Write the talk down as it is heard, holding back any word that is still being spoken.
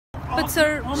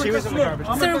Sir, She was in the garbage.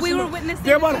 sir, we were witnessing.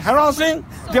 They were harassing,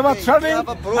 they were threatening,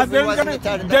 and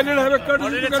they didn't have a courtesy.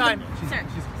 One at a time.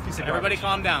 Sir. Everybody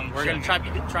calm down. We're going to try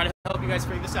to help you guys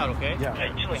figure this out, okay?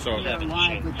 Yeah. So,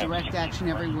 Live with direct action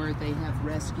everywhere. They have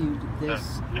rescued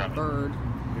this bird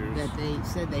that they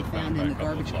said they found in the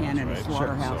garbage can at a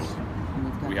slaughterhouse.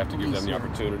 We have to give them the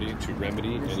opportunity to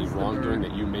remedy any wrongdoing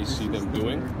that you may see them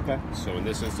doing. Okay. So in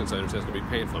this instance, I understand it's going to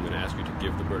be painful. I'm going to ask you to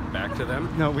give the bird back to them.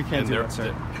 No, we can't do that,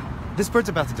 sir. This bird's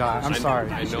about to die. I'm sorry.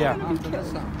 I know.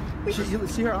 Yeah.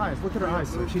 See her eyes. Look at her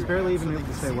eyes. She's barely even able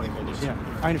to stay awake. Yeah,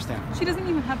 I understand. She doesn't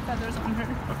even have feathers on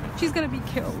her. She's gonna be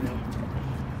killed.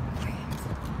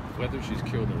 Whether she's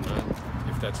killed or not,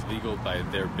 if that's legal by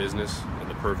their business and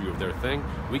the purview of their thing,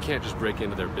 we can't just break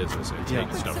into their business and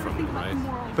take stuff from them,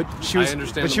 right? But she was. I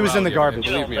understand. But she was in the garbage.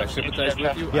 Believe me, I sympathize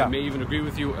with you. Yeah. I may even agree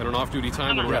with you at an off-duty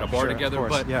time when we're at a bar together.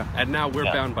 But and now we're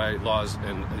bound by laws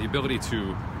and the ability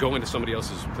to go into somebody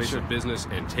else's place of business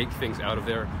and take things out of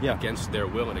there against their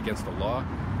will and against the law.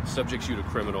 Subjects you to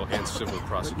criminal and civil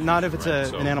prosecution. Not if it's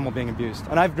an animal being abused.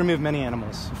 And I've removed many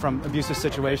animals from abusive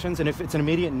situations. And if it's an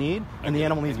immediate need and the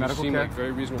animal needs medical care. You seem like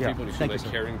very reasonable people. And you seem like you,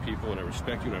 caring people, and I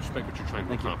respect you, and I respect what you're trying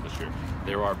to accomplish here.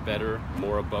 There are better,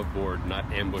 more above board, not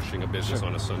ambushing a business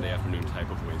on a Sunday afternoon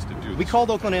type of ways to do this. We called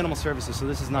Oakland Animal Services, so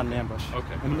this is not an ambush.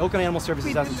 Okay. I mean, Oakland Animal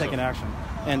Services hasn't taken action.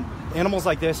 And animals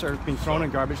like this are being thrown in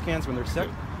garbage cans when they're sick.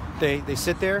 They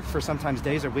sit there for sometimes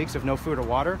days or weeks with no food or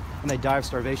water, and they die of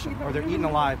starvation, or they're eaten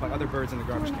alive by other birds in the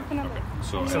garbage can. Okay.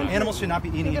 So animals should not be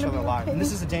eating each other alive. And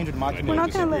this is a danger to my community. We're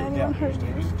not going to let anyone hurt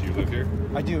you. Do you live here?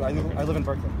 I do. I live in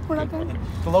Berkeley. We're not going to.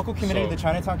 The local community, the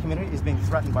Chinatown community, is being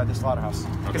threatened by this slaughterhouse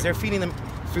because they're feeding them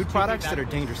food products that are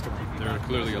dangerous to them. There are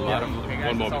clearly a lot of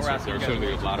one moment. Sir. There are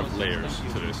clearly a lot of layers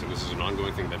to this, and this is an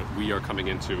ongoing thing that we are coming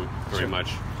into very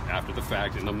much after the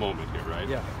fact, in the moment here, right?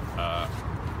 Yeah.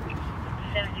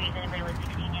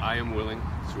 I am willing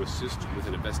to assist with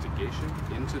an investigation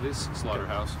into this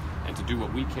slaughterhouse and to do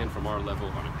what we can from our level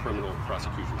on a criminal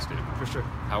prosecution standpoint. For sure.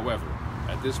 However,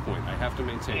 at this point, I have to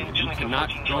maintain that you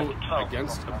cannot go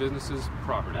against a business's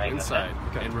property inside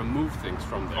and remove things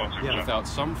from there without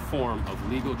some form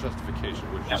of legal justification,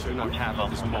 which you do not have at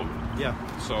this moment. Yeah.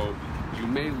 So you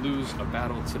may lose a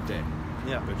battle today.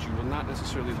 Yeah. But you will not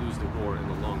necessarily lose the war in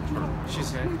the long term.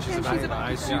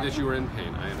 I see that you are in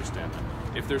pain. I understand that.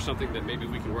 If there's something that maybe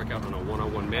we can work out on a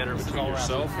one-on-one manner between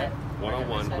yourself,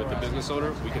 one-on-one with the business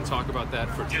owner, we can talk about that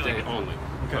for today only.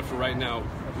 Okay. But for right now,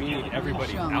 we need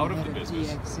everybody out of the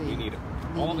business. We need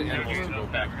all the animals to go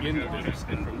back in the business,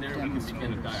 and from there we can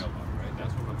begin a dialogue, right?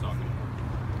 That's what I'm talking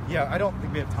about. Yeah, I don't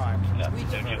think we have time. We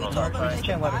just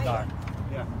can't let it die.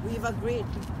 Yeah. We've agreed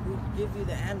to give you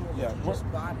the animal. Yeah. We just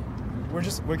bought it.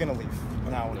 We're gonna leave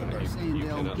now. They're saying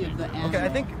they'll give the animal. Okay, I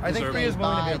think Priya is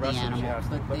willing to be arrested.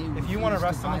 Animal, but if you want to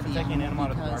arrest someone for taking an animal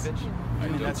out of the garbage, I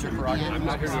mean that's your prerogative. I'm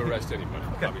not here to arrest anybody.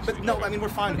 Okay, but no, I mean we're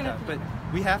fine with that. But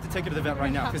we have to take it to the vet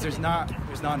right now because there's not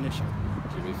an issue.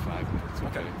 Give me 5 minutes.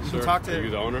 Okay. Sir, talk to. Are you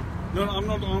the owner? No, I'm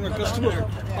not the owner. Customer.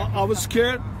 I was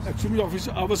scared. Excuse me,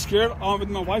 officer. I was scared. I'm with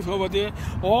my wife over there.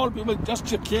 All people just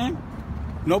came.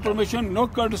 No permission, no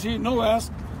courtesy, no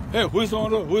ask. Hey, who is the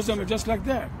owner? Who is the owner? Just like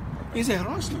that. It's a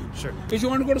harassment. Sure. If you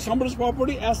want to go to somebody's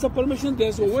property, ask the permission,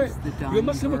 there's a way. You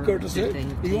must have a courtesy.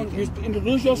 You want to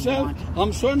introduce yourself.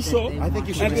 I'm so and so. I think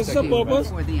you should. And this is the purpose.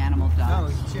 Before the animal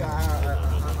dies.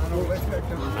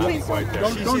 Not quite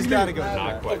there. She's got to go.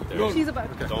 Not quite there. She's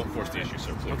about to. Don't force the issue,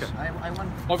 sir, please. Okay.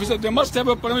 Officer, they must have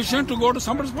a permission to go to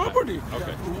somebody's property.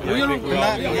 Okay. We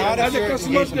are as a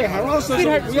customer, they harass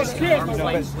us. We are scared.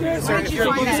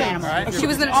 She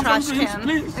was in a trash can,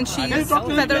 and she's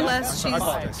featherless.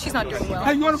 She's not doing well.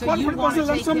 Hey, you want to qualify person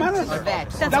like some manner?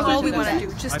 That's all we want to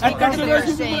do. Just take her to They're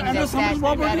the saying that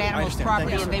animal's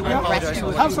property and they will rescue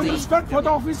it. Have some respect for the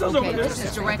officers over there. This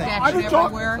is direct action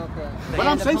everywhere.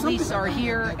 And the police are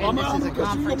here, and this is a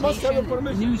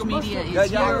confrontation. News media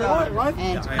is here.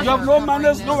 And you have no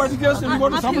manners, no education, you go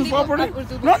to someone's property?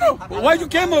 No. Why you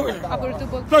came over here?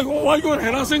 No, why you are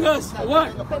harassing us? Why?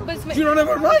 You don't have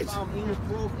a right.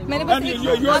 And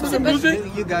you are the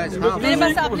music? You guys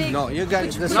have to. No, you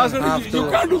guys have to. You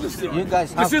can't do this thing. You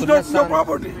guys have this is to not your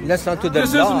property. Listen to the This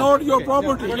is not your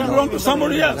property. It belongs to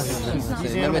somebody else.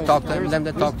 Let me talk to him. Let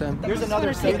me talk to him. Here's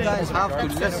another You guys have to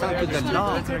listen to the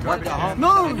law. What the hell?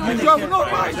 No, you have no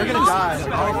right. They're gonna die.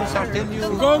 Officer, tell you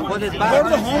Go put it to back.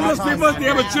 the homeless people. They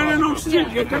have children on the street.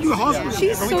 They take to the hospital.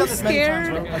 She's so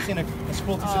scared. I've seen a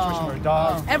school situation where a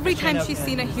dog. Every time she's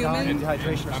seen a human,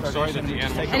 Dehydration or starvation.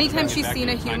 anytime she's seen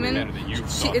a human,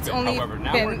 it's only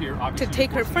been to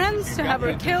take her friends, to have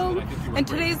her killed, and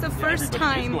today's the first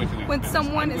time when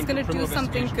someone is going to do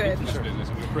something good.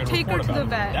 take her to the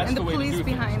vet, and the police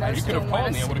behind us don't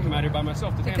want us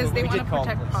to, because they want to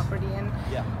protect property. And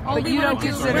all we don't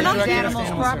do, we're not animals'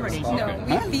 property.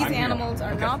 No, these animals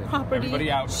are not property.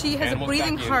 She has a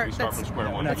breathing heart that's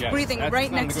breathing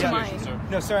right next to mine.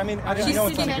 No, sir. I mean, I know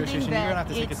it's on negotiation. You're gonna have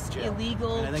to take us to jail.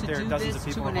 Illegal I think to there are do dozens this of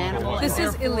people to an animal. This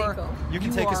is illegal. You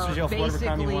can take us to jail for whatever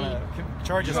crime you want to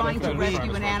charge us. Trying to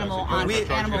rescue an animal on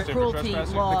animal cruelty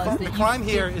laws. The crime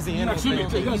here is the animal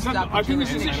cruelty.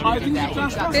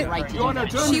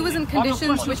 She was in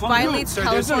conditions which violates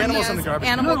California's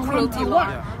animal cruelty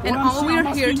law, and all we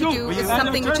are here to do is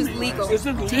something which is legal.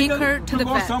 Take her to the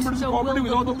vet. So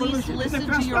will the police listen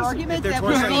to your argument that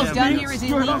what's being done here is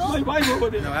illegal?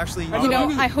 No, actually, you know,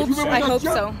 I hope so.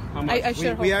 I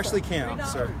sure hope we actually can,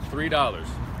 sir. $3.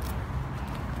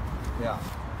 Yeah.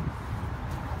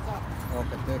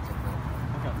 Okay, take it.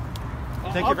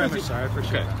 Thank you very much, sir. I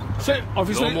appreciate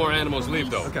that. No more animals leave,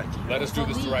 though. Okay. Let us do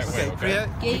this the right way, okay?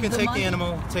 You can take the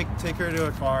animal, take her to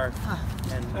a car,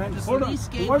 and what is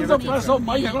the price of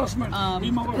my harassment?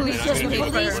 Police just paid for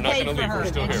her. We're not going to leave her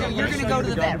still here. So you're going to go to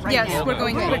the vet right now? Yes,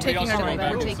 we're taking her to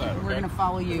the vet. We're going to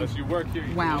follow you. Unless you work here,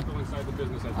 you Wow. can go inside the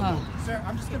business. Sir,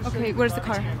 I'm just going to Okay, where's the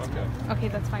car? Okay. Okay,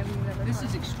 that's fine. This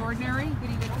is extraordinary.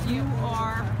 You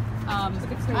are.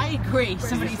 I agree.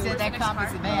 Somebody said that cop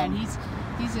is a man. He's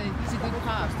a good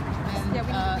cop,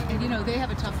 and you know they have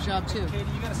a tough job too.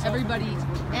 Everybody,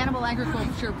 animal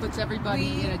agriculture puts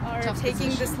everybody in a tough position. We are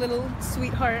taking this little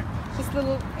sweetheart, this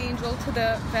little angel, to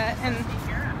the vet, and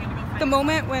the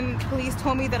moment when police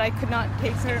told me that I could not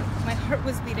take her, my heart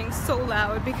was beating so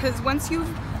loud, because once you've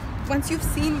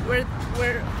seen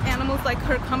where animals like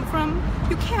her come from,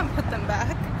 you can't put them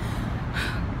back.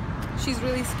 She's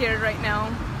really scared right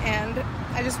now, and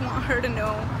I just want her to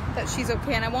know that she's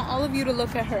okay, and I want all of you to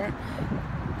look at her.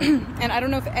 And I don't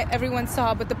know if everyone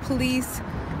saw, but the police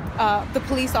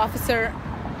officer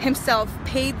himself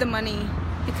paid the money,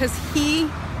 because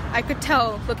I could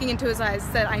tell looking into his eyes,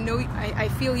 said, I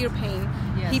feel your pain.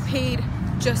 Yes. He paid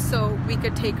just so we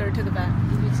could take her to the vet.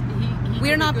 He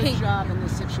did a good job in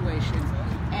this situation,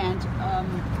 and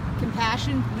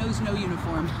compassion knows no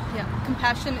uniform. Yeah,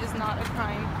 compassion is not a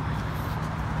crime.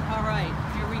 All right,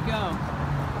 here we go.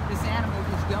 This animal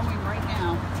is going right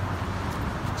now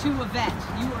to a vet.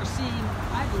 You are seeing,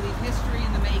 I believe, history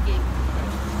in the making.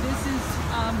 This is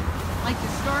like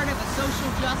the start of a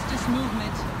social justice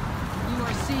movement. You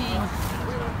are seeing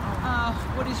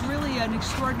what is really an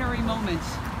extraordinary moment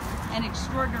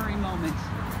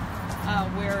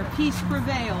where peace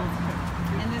prevailed,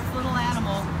 and this little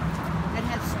animal that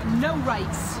has no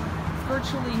rights,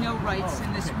 virtually no rights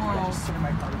in this world.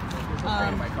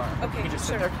 Okay,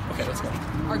 sure. Okay, let's go.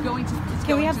 Are going to.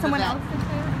 Can we have someone else?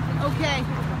 Okay,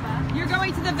 you're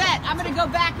going to the vet. I'm going to go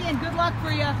back in. Good luck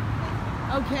for you.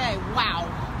 Okay. Wow.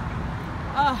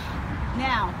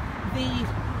 Now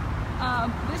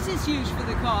this is huge for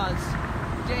the cause,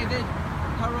 David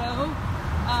Haro.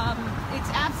 It's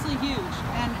absolutely huge,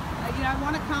 and you know I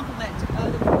want to compliment the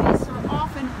police are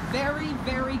often very,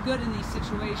 very good in these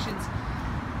situations.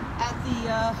 At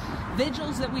the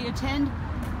vigils that we attend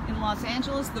in Los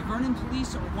Angeles, the Vernon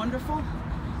police are wonderful.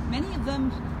 Many of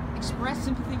them express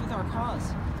sympathy with our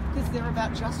cause because they're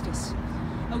about justice.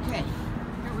 Okay,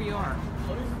 here we are.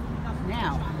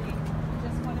 Now,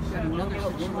 we've got another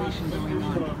situation going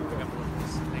on.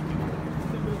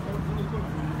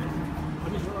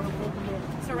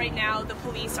 So right now, the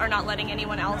police are not letting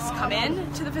anyone else come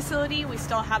in to the facility. We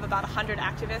still have about 100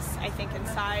 activists, I think,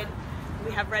 inside.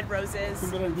 We have red roses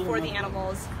for the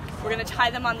animals. We're going to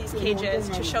tie them on these cages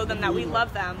to show them that we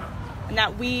love them and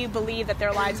that we believe that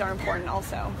their lives are important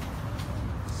also.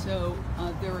 So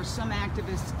there are some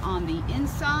activists on the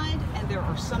inside and there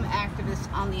are some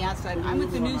activists on the outside. I'm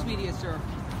with the news media, sir.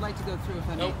 I'd like to go through if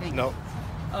I may. Thank you.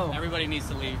 Oh. Everybody needs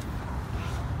to leave.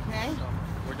 Okay.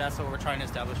 That's what we're trying to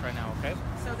establish right now, okay?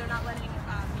 So they're not letting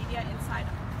media inside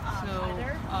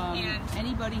either. And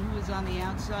anybody who is on the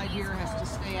outside here has to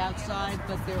stay outside,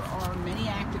 but there are many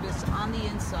activists on the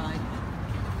inside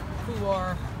who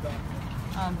are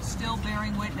still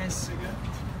bearing witness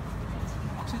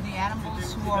to the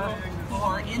animals who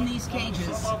are in these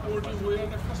cages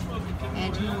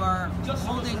and who are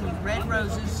holding red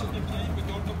roses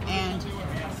and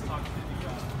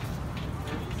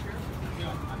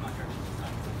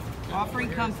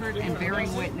offering comfort and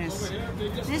bearing witness.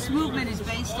 This movement is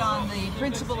based on the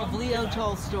principle of Leo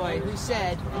Tolstoy, who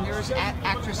said, and there's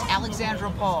actress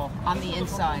Alexandra Paul on the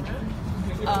inside.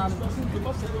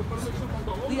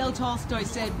 Leo Tolstoy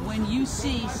said, when you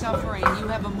see suffering, you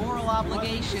have a moral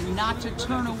obligation not to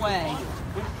turn away,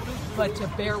 but to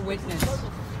bear witness.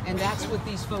 And that's what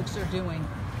these folks are doing.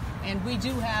 And we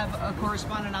do have a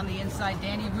correspondent on the inside,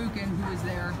 Danny Rukin, who is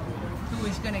there, who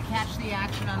is going to catch the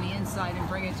action on the inside and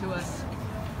bring it to us,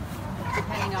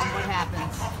 depending on what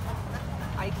happens.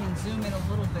 I can zoom in a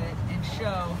little bit and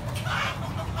show.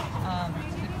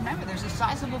 Remember, there's a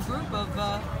sizable group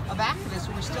of activists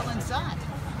who are still inside,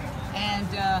 and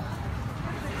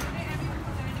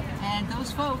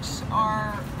those folks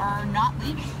are not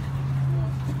leaving.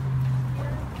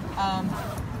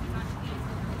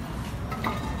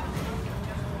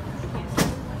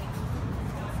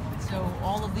 So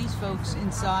all of these folks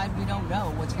inside, we don't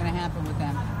know what's going to happen with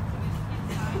them.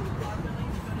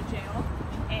 Go to jail,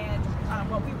 and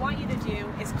what we want you to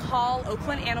do is call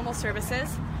Oakland Animal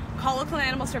Services. Call Oakland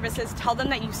Animal Services, tell them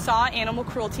that you saw animal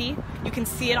cruelty. You can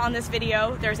see it on this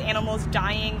video. There's animals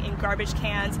dying in garbage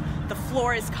cans. The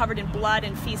floor is covered in blood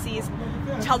and feces.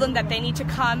 Tell them that they need to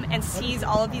come and seize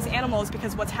all of these animals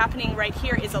because what's happening right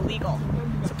here is illegal.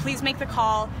 So please make the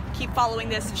call, keep following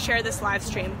this, share this live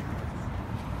stream.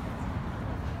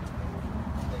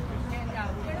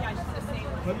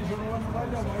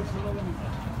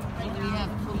 We have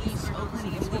police,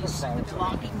 Oakland police,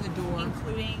 blocking the door,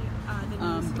 including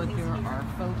but there are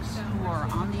folks who are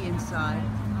on the inside.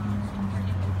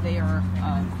 They are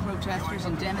protesters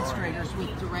and demonstrators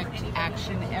with direct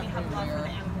action everywhere.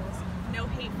 No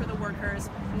hate for the workers,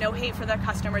 no hate for the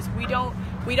customers. We don't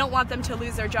want them to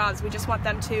lose their jobs. We just want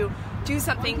them to do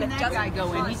something that doesn't. Guy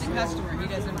go in. He's a customer. He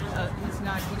doesn't. He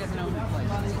doesn't own the place.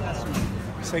 He's a customer.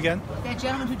 Say again. That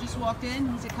gentleman who just walked in,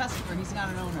 he's a customer. He's not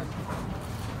an owner.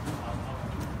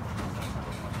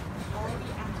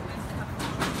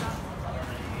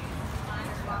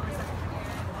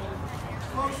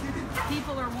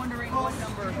 People are wondering what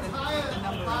number the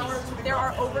number is. There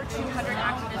are over 200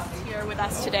 activists here with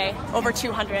us today. Over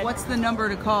 200. What's the number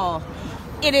to call?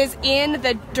 It is in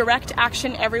the Direct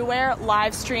Action Everywhere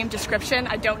live stream description.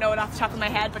 I don't know it off the top of my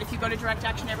head, but if you go to Direct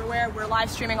Action Everywhere, we're live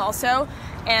streaming also.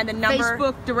 And the number...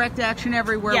 Facebook Direct Action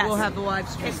Everywhere, yes, will have the live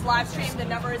stream. It's live stream. The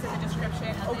number is in the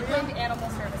description. Oakland Animal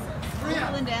Services.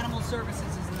 Oakland Animal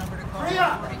Services is the number to call.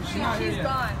 She's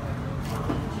gone.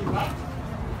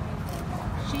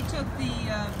 She took the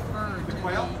bird to the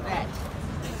vet.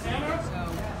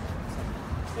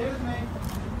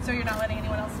 So you're not letting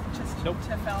anyone else just to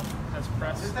film? That's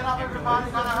press. Press.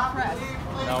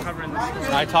 No.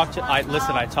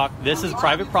 This is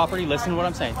private property. Listen to what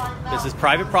I'm saying. This is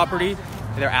private property.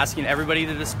 They're asking everybody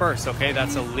to disperse, okay?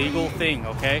 That's a legal thing,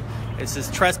 okay? This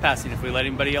is trespassing if we let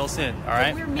anybody else in, all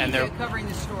right? We're media and they're covering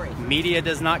the story. Media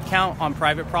does not count on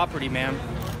private property, ma'am.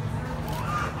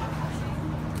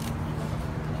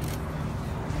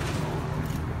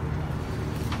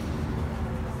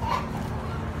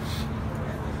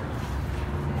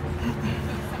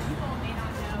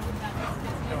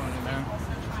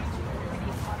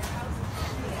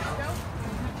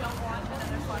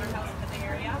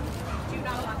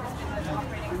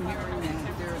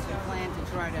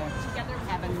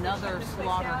 Another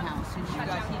slaughterhouse, and you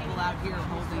got people out here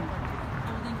holding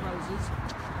roses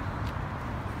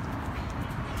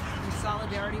in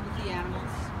solidarity with the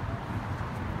animals.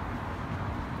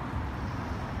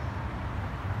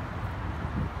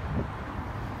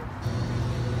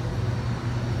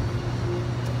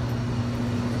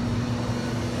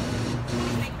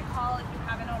 Make the call if you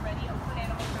haven't already. Oakland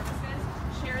Animal Services.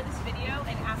 Share this video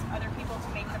and ask other people to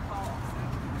make the call.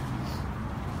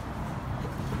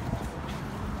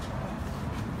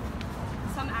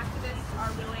 Some activists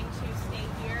are willing to stay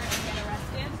here and get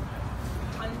arrested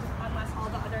unless all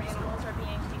the other animals are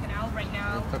being taken out right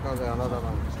now. There's another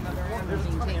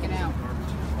animal being taken out.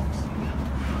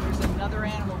 There's another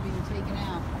animal being taken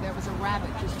out. There was a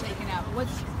rabbit just taken out.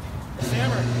 What's...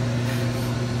 Sammer.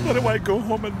 How do I go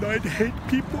home at night and hate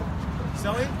people?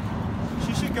 Zoe,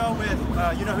 she should go with,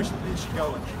 you know who she should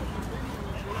go with.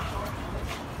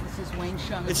 This is Wayne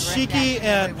Shum. It's Shiki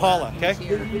and Paula, okay?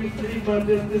 On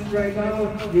this right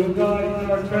now, you guys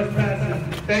are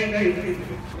trespassing. Thank you.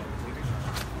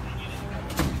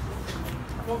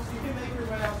 Folks, you can make your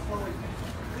way out slowly.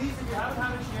 Please, if you haven't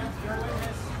had a chance, bear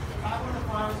witness. Not when the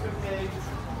fire's been paid.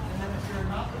 And then if you're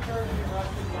not prepared to be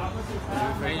arrested, the officers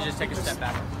have... Maybe just take a step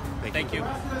back. Thank you. The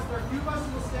rest of us, there are a few of us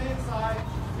who will stay inside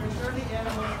to ensure the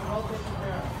animals are well taken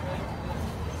care of, okay?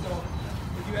 So,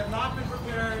 if you have not been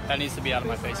prepared... That needs to be out of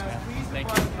my face, man. Thank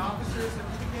you. The officers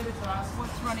have indicated to us...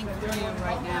 What's running through you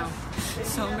right now?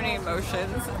 So many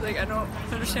emotions. Like, I don't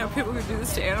understand people who do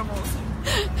this to animals.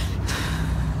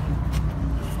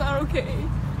 It's not okay.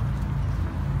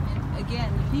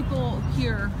 Again, the people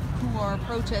here who are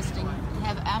protesting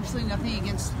have absolutely nothing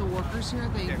against the workers here.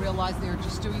 They realize they're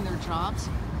just doing their jobs.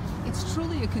 It's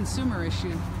truly a consumer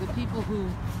issue. The people who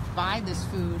buy this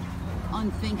food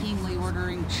unthinkingly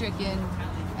ordering chicken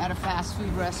at a fast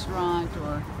food restaurant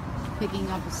or picking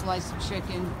up a slice of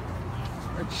chicken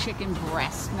or chicken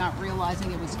breast, not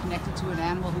realizing it was connected to an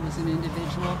animal who was an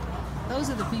individual. Those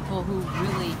are the people who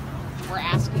really were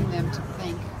asking them to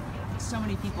think. So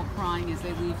many people crying as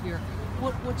they leave here.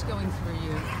 What's going through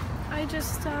you? I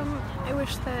just, I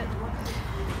wish that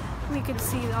we could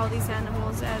see all these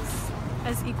animals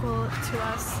as equal to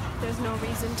us. There's no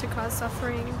reason to cause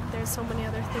suffering. There's so many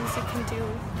other things you can do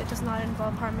that does not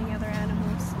involve harming other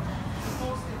animals.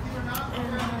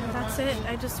 And that's it.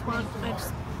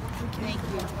 Thank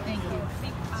you.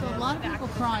 So a lot of people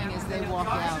crying as they walk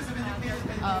out.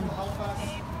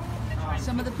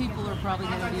 Some of the people are probably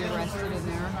going to be arrested in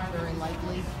there, very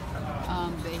likely.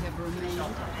 They have remained.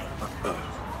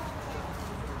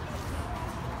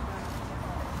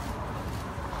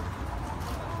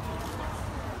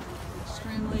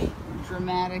 Extremely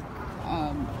dramatic.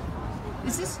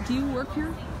 Do you work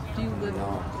here? Do you live?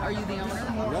 No. Are you the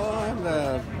owner? No, I'm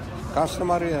the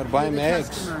customer here. Buying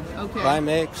eggs. Okay. Buying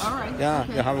eggs. All right. Yeah.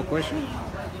 Okay. You have a question?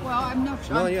 Well, I'm not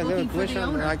sure. No, I'm you have a looking for the question.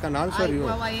 owner. I can answer you.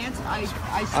 Well, I answer.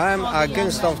 I'm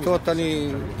against of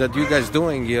totally that you guys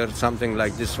doing here something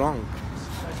like this wrong.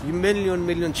 You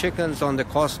million chickens on the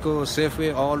Costco,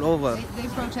 Safeway, all over. They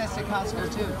protest at Costco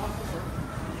too.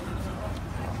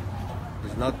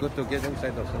 It's not good to get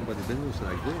inside of somebody's business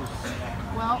like this.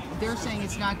 Well, they're saying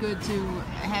it's not good to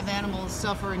have animals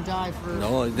suffer and die for.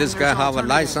 No, this guy have a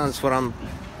license from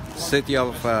city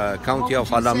of county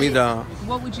of Alameda.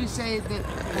 What would you say that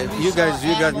you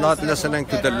guys not listening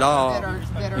to the law.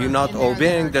 You're not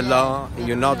obeying the law.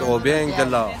 You're not obeying the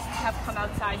law. Have come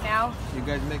outside now. You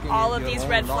guys making all of these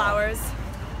red law. flowers,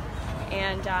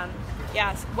 and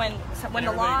yes, when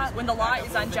the law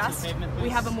is unjust, we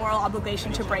have a moral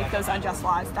obligation to break those unjust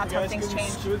laws. That's how things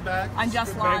change.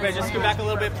 Unjust laws. Everybody, just scoot back a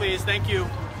little bit, please. Thank you.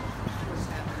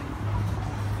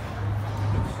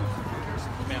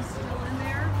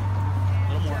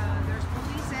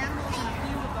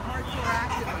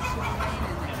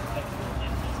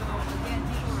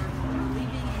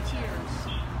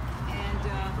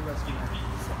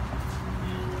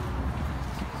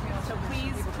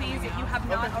 Please, if you have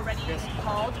not already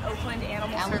called Oakland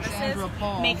Animal Services,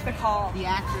 make the call. The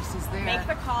actress is there. Make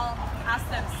the call. Ask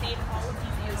them to save all of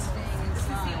these animals. This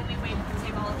is the only way we can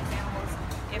save all of these animals.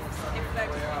 If the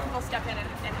people step in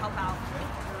and help out.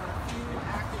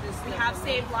 We have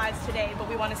saved lives today, but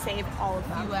we want to save all of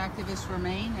them. Few activists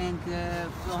remain, and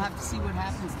we'll have to see what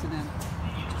happens to them.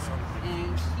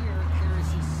 And here, there is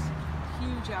this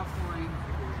huge outpouring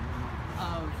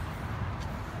of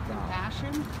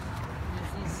compassion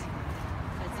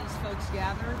as these folks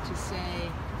gather to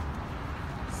say,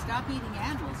 stop eating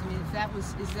animals. I mean,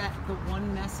 is that the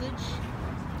one message?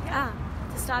 Yeah,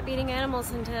 to stop eating animals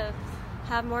and to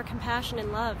have more compassion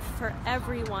and love for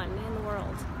everyone in the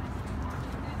world.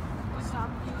 Stop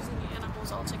using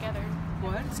animals altogether.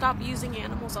 What? Stop using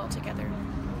animals altogether.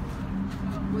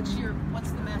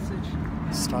 What's the message?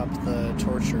 Stop the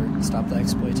torture, stop the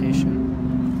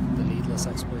exploitation, the needless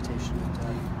exploitation of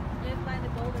death. Live by the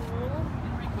golden rule.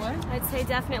 What? I'd say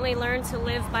definitely learn to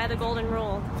live by the golden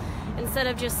rule. Instead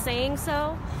of just saying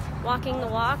so, walking the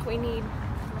walk,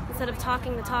 instead of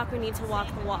talking the talk, we need to walk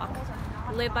the walk.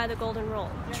 Live by the golden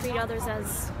rule. Treat others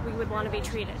as we would want to be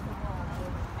treated.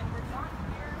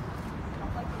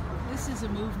 This is a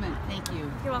movement, thank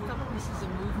you. You're welcome. This is a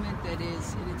movement that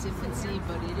is in its infancy,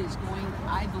 but it is going,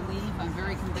 I believe, I'm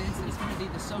very convinced that it's going to be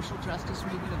the social justice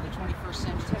movement of the 21st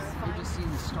century. We're just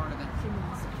seeing the start of it.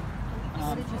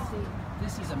 What did you see?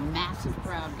 This is a massive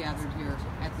crowd gathered here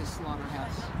at this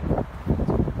slaughterhouse.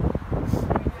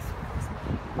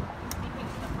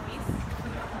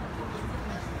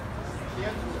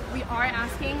 We are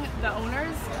asking the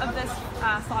owners of this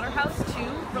slaughterhouse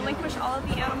to relinquish all of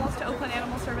the animals to Oakland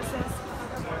Animal Services.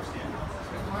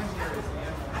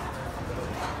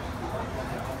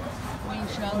 Wayne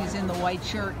Chung is in the white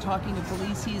shirt talking to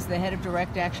police. He is the head of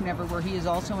Direct Action Everywhere. He is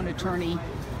also an attorney,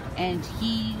 and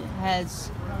he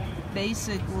has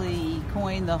basically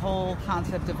coined the whole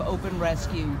concept of open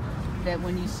rescue, that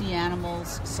when you see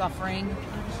animals suffering,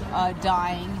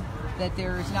 dying, that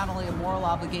there is not only a moral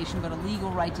obligation but a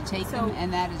legal right to take them,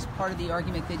 and that is part of the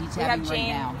argument that he's having right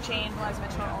now. We have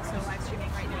Velez-Mitchell also live streaming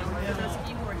right now. For those of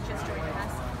you who are just joining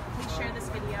us, please share this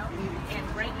video.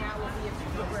 And right now what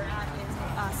we're at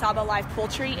is Saba Live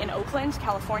Poultry in Oakland,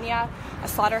 California, a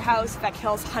slaughterhouse that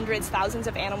kills hundreds, thousands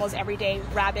of animals every day: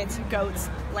 rabbits, goats,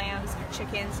 lambs,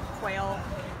 chickens, quail.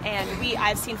 And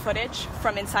I've seen footage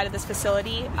from inside of this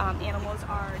facility. Animals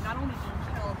are not only being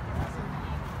killed, they're also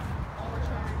being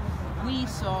we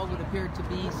saw what appeared to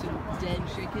be some dead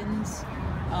chickens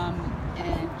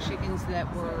and chickens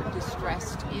that were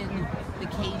distressed in the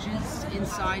cages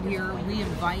inside here. We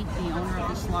invite the owner of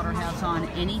the slaughterhouse on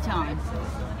anytime.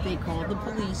 They called the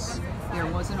police. There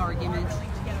was an argument,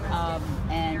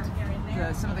 and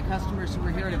some of the customers who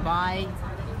were here to buy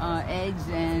eggs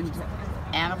and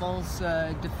animals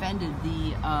defended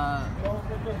the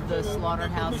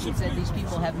slaughterhouse and said these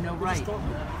people have no right.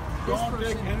 Don't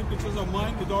take any pictures of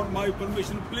mine without my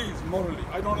permission, please. Morally,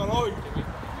 I don't allow it.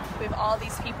 We have all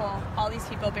these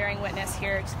people bearing witness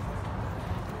here.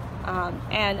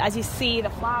 And as you see, the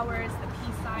flowers, the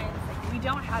peace signs, like, we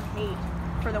don't have hate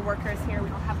for the workers here. We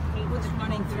don't have hate. What's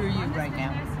running through you right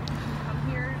now?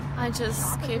 I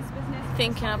just keep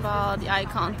thinking about the eye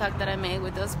contact that I made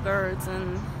with those birds,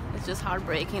 and it's just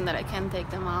heartbreaking that I can't take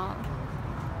them out.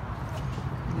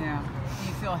 Yeah. Do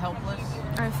you feel helpless?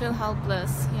 I feel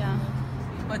helpless, yeah.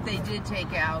 But they did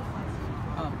take out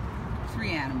 3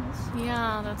 animals.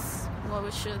 Yeah, that's what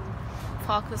we should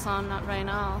focus on right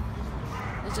now.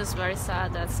 It's just very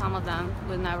sad that some of them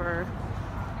will never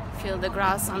feel the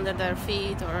grass under their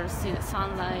feet or see the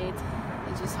sunlight.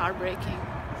 It's just heartbreaking.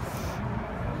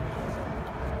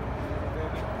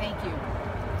 Thank you.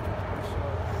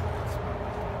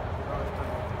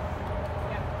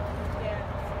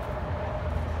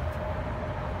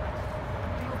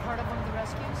 You were part of one of the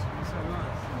rescues? Yes, I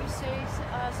was. Can you say,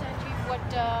 Sanjeev,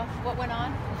 what went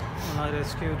on? Well, I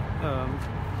rescued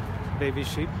baby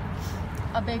sheep.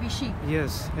 A baby sheep?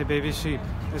 Yes, a baby sheep.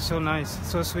 It's so nice,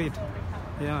 so sweet.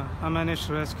 Yeah, I managed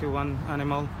to rescue one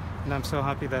animal, and I'm so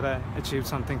happy that I achieved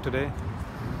something today.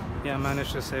 Yeah, I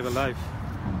managed to save a life.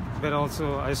 But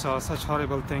also, I saw such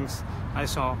horrible things. I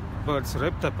saw birds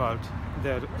ripped apart.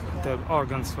 Their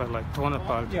organs were like torn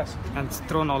apart and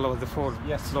thrown all over the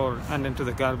floor and into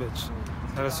the garbage.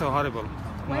 That was so horrible.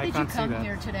 Why did you come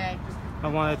here today? I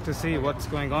wanted to see what's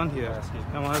going on here.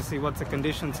 I want to see what the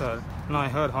conditions are. And I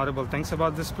heard horrible things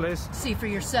about this place. See for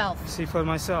yourself. See for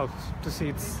myself, to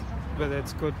see whether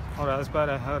it's good or as bad.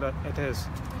 I heard it is.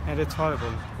 And it's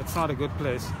horrible. It's not a good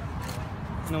place.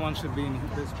 No one should be in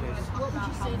this place. What would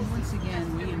you say? Once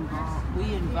again,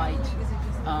 we invite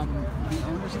the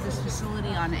owners of this facility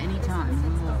on any time.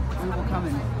 We will come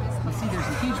in. You see there's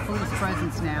a huge police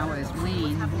presence now as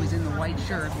Wayne, who is in the white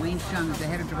shirt, Wayne Chung is the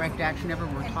head of direct action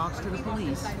everywhere, talks to the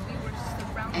police.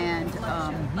 And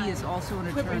he is also an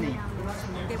attorney.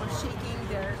 They were shaking.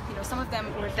 Some of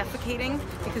them were defecating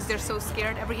because they're so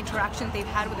scared. Every interaction they've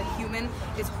had with a human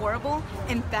is horrible,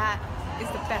 and that is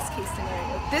the best case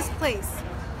scenario. This place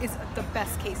is the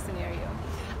best case scenario.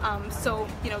 So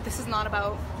this is not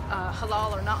about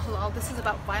halal or not halal. This is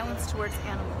about violence towards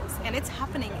animals, and it's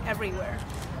happening everywhere.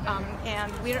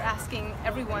 And we're asking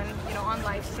everyone, on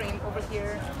live stream over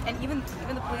here, and even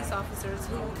the police officers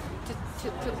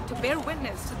to bear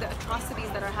witness to the atrocities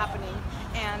that are happening.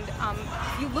 And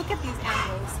if you look at these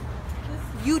animals,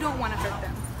 you don't want to hurt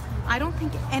them. I don't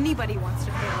think anybody wants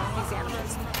to hurt these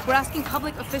animals. We're asking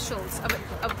public officials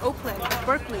of Oakland,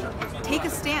 Berkeley, take a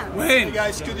stand. Wayne, you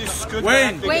guys, could you scoot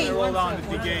back? Wayne, hold on to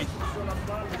the gate.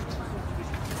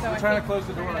 So we're trying to close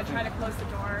the door. We're going to try to close the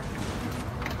door.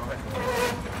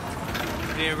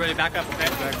 Need everybody back up, okay?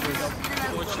 Back, please.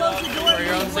 Close the door For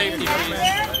your own safety, please.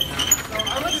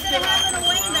 What's going to happen to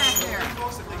Wayne back there?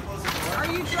 Are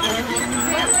you trying to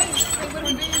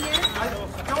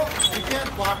We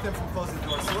can't block them from closing the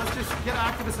door. So let's just get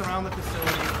activists around the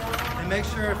facility and make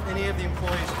sure if any of the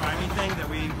employees try anything that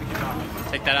we can document.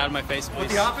 Take that out of my face, please. But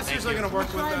the officers are going to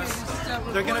work with us.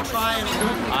 They're going to try and...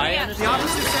 I understand. The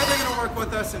officers said they're going to work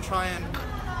with us and try and...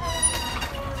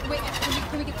 Wait,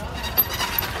 can we get...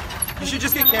 You should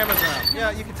just get cameras around.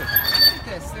 Yeah, you can take them. Look at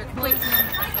this. They're closing.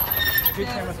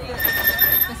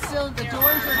 The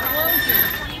doors are closing.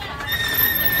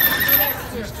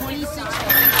 There's 26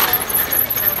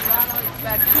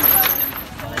 about 2 dozen.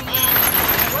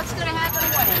 And what's going to happen to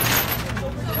Wayne?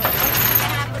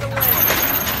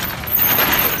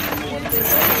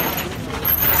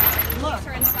 Look,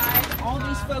 all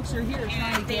these folks are here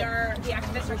trying to get... The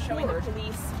activists are showing the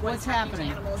police what's happening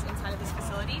to animals inside of this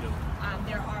facility.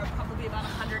 There are probably about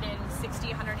 160,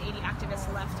 180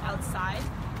 activists left outside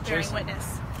bearing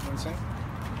witness.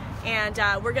 And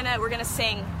we're gonna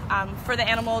sing for the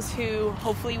animals who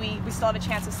hopefully we still have a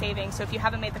chance of saving. So if you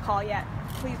haven't made the call yet,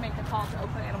 please make the call to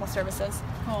Oakland Animal Services.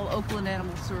 Call Oakland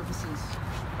Animal Services.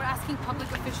 We're asking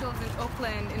public officials in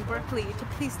Oakland and Berkeley to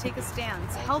please take a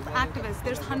stance. Help activists.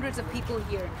 There's hundreds of people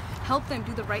here. Help them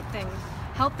do the right thing.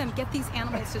 Help them get these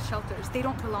animals to shelters. They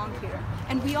don't belong here.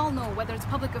 And we all know, whether it's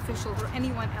public officials or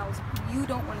anyone else, you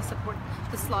don't want to support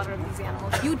the slaughter of these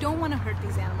animals. You don't want to hurt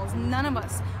these animals. None of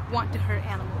us want to hurt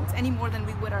animals any more than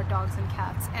we would our dogs and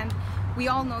cats. And we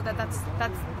all know that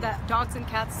that dogs and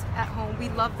cats at home, we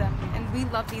love them, and we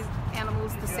love these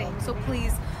animals the same. So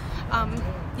please,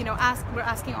 you know, we're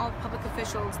asking all public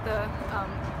officials to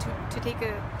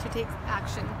take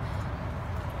action.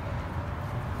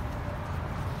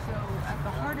 So at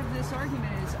the heart of this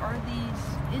argument is, are these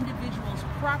individuals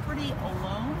property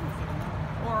alone,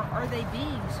 or are they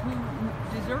beings who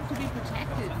deserve to be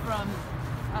protected from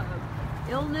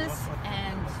illness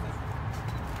and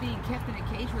being kept in a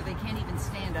cage where they can't even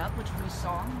stand up, which we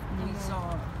saw. We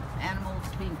saw animals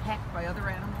being pecked by other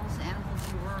animals, animals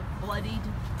who were bloodied.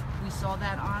 We saw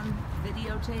that on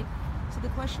videotape. So the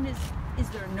question is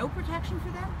there no protection for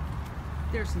them?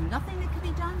 There's nothing that can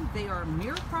be done. They are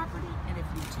mere property, and if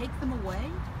you take them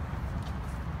away,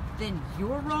 then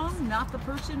you're wrong, not the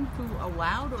person who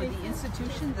allowed, or the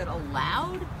institution that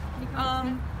allowed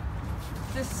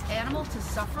this animal to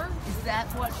suffer. Is that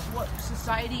what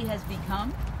society has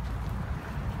become?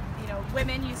 You know,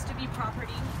 women used to be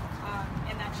property,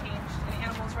 and that changed. And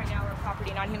animals right now are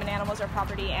property, non-human animals are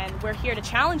property, and we're here to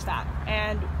challenge that.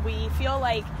 And we feel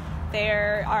like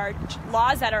there are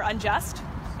laws that are unjust,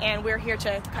 and we're here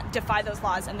to defy those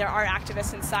laws. And there are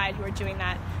activists inside who are doing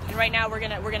that. And right now, we're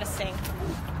gonna sing.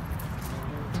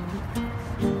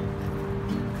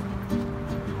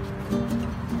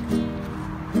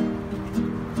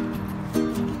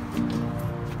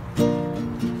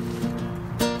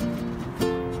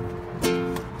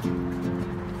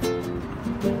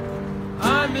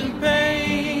 I'm in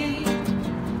pain,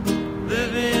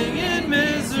 living in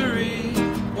misery.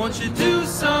 Won't you do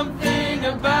something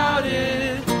about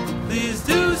it? Please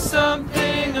do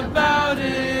something about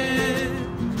it.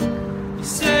 You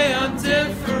say I'm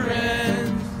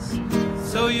different,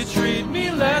 so you treat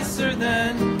me lesser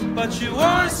than. But you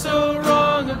are so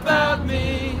wrong about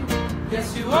me.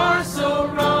 Yes, you are so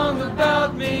wrong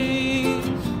about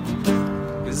me.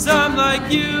 'Cause I'm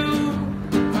like you,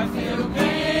 I feel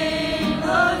pain,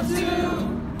 love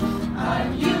too.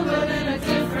 I'm you but in a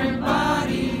different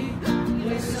body.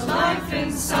 There's a life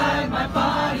inside my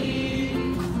body.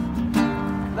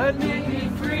 Let me be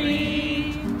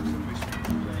free.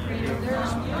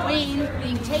 There's Wayne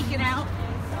being taken out,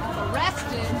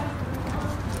 arrested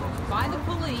by the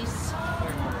police.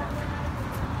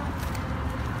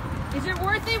 Is it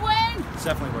worth it, Wayne? It's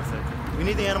definitely worth it. We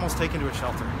need the animals taken to a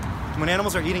shelter. When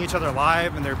animals are eating each other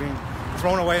alive and they're being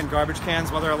thrown away in garbage cans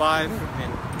while they're alive, I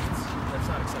mean, that's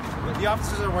not acceptable. But the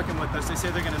officers are working with us. They say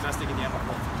they're going to investigate the animal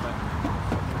cruelty. But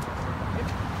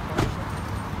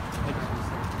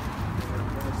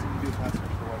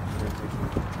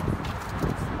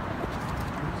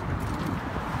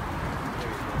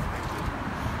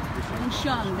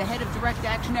Shung, the head of Direct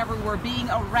Action Everywhere, being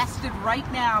arrested right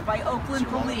now by Oakland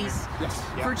police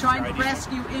for trying to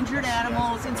rescue injured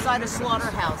animals inside a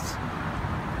slaughterhouse.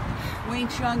 Wayne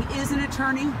Shung is an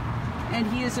attorney, and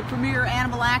he is a premier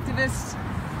animal activist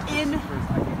in the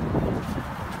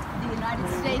United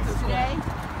States today.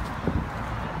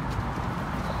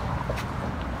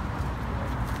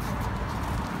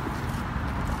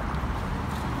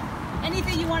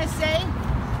 Anything you want to say?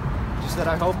 just that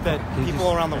I hope that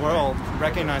people around the world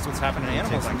recognize what's happening to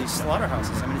animals in these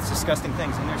slaughterhouses. I mean, it's disgusting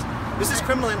things. And this is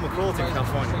criminal animal cruelty in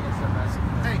California.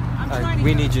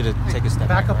 We need you to take a step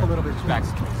back up a little bit. Back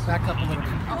up a little bit.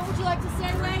 What would you like to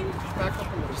say, Wayne? Back up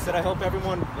a little bit. Just that I hope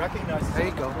everyone recognizes. There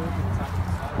you go.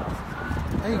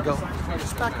 There you go.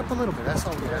 Just back up a little bit. That's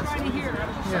all we ask. Trying to hear.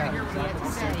 Yeah.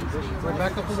 We're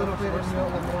back up a little bit, and you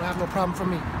won't have no problem for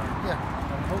me. Yeah.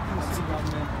 I'm hoping the city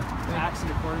government acts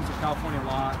in accordance with California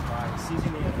law by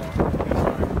seizing the animal.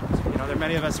 You know, there are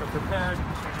many of us who are prepared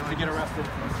to get arrested.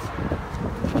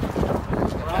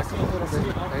 Back up a little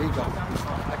bit. There you go.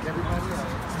 Like everybody else.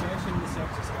 Expansion in San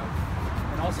Francisco.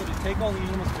 And also to take all the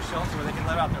animals to shelter where they can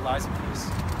live out their lives in peace.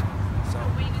 So.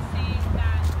 Wayne is saying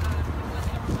that it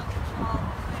wasn't a result of all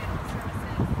animal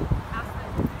services, asked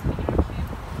them to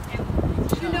take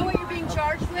action. Do you know what you're being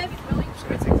charged with?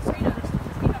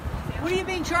 What are you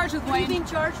being charged with, Wayne? What are you being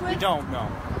charged with? We don't know.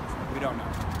 We don't know.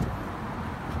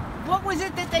 What was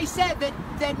it that they said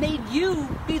that made you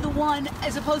be the one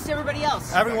as opposed to everybody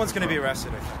else? Everyone's going to be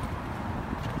arrested, I think.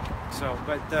 So,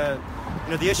 but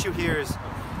you know, the issue here is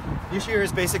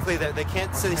basically that they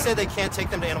can't. So they say they can't take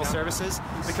them to animal services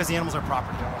because the animals are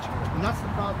property. And that's the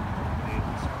problem.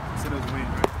 So it was Wayne,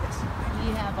 right?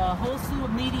 We have a whole slew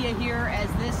of media here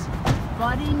as this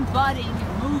budding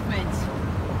movement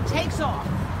takes off.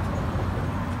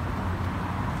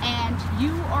 and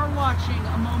you are watching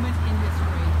a moment in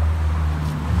history.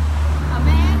 A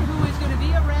man who is going to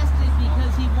be arrested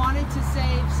because he wanted to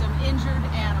save some injured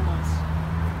animals.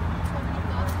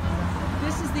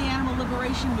 This is the animal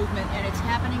liberation movement, and it's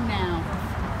happening now.